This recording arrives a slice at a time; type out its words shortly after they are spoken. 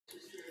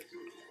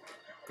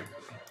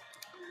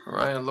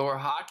Ryan Allure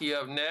Hockey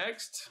up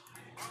next.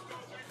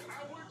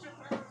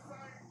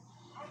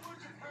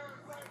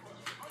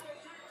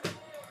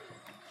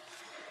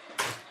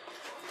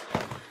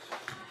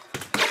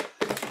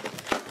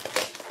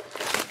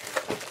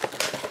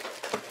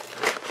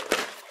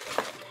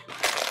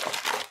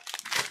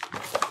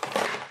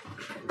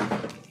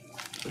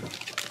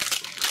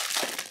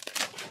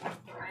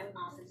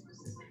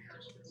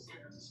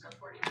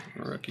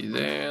 Rookie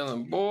there on the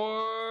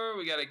board.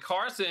 We got a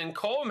Carson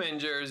Coleman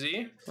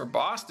jersey for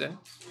Boston.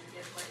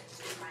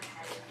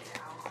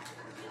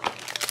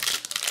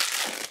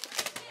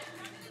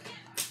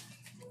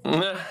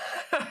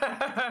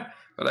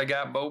 But I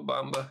got Bo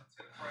Bamba.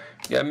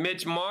 Got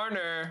Mitch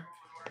Marner.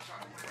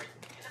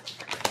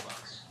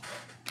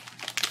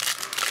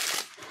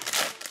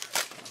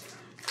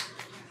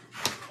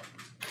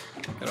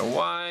 Got a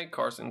white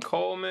Carson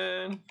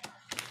Coleman.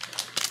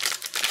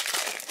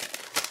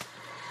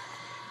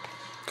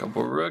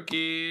 Couple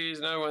rookies.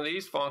 Another one of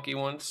these funky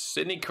ones.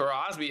 Sidney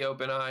Crosby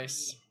open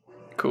ice.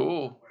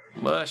 Cool.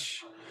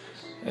 Mush.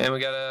 And we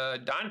got a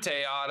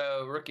Dante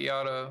auto, rookie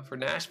auto for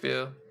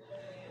Nashville.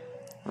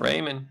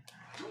 Raymond.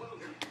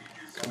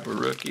 Couple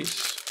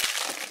rookies.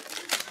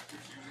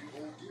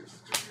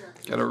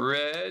 Got a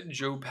red,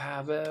 Joe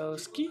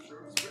Pavelski.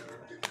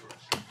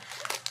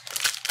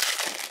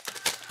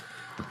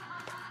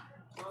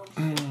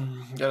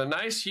 Got a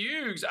nice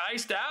Hughes,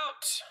 iced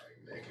out.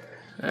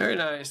 Very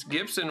nice.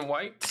 Gibson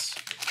whites.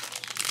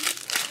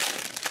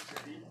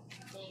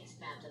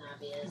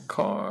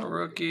 Car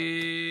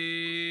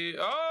rookie.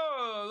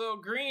 Oh, a little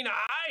green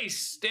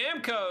ice.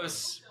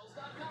 Stamkos.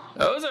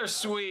 Those are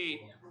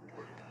sweet.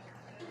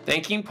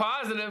 Thinking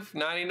positive.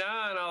 99.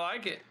 I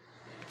like it.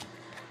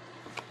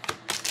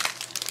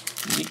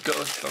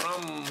 Nico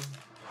Strum.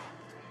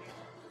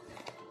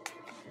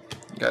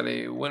 Got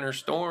a winter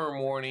storm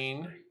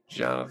warning.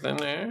 Jonathan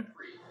there.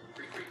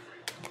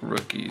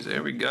 Rookies.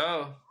 There we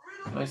go.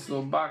 Nice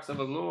little box of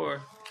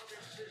Allure.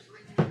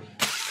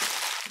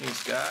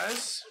 Thanks,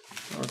 guys.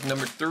 That was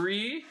number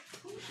 3.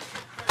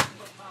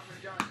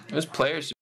 Those players.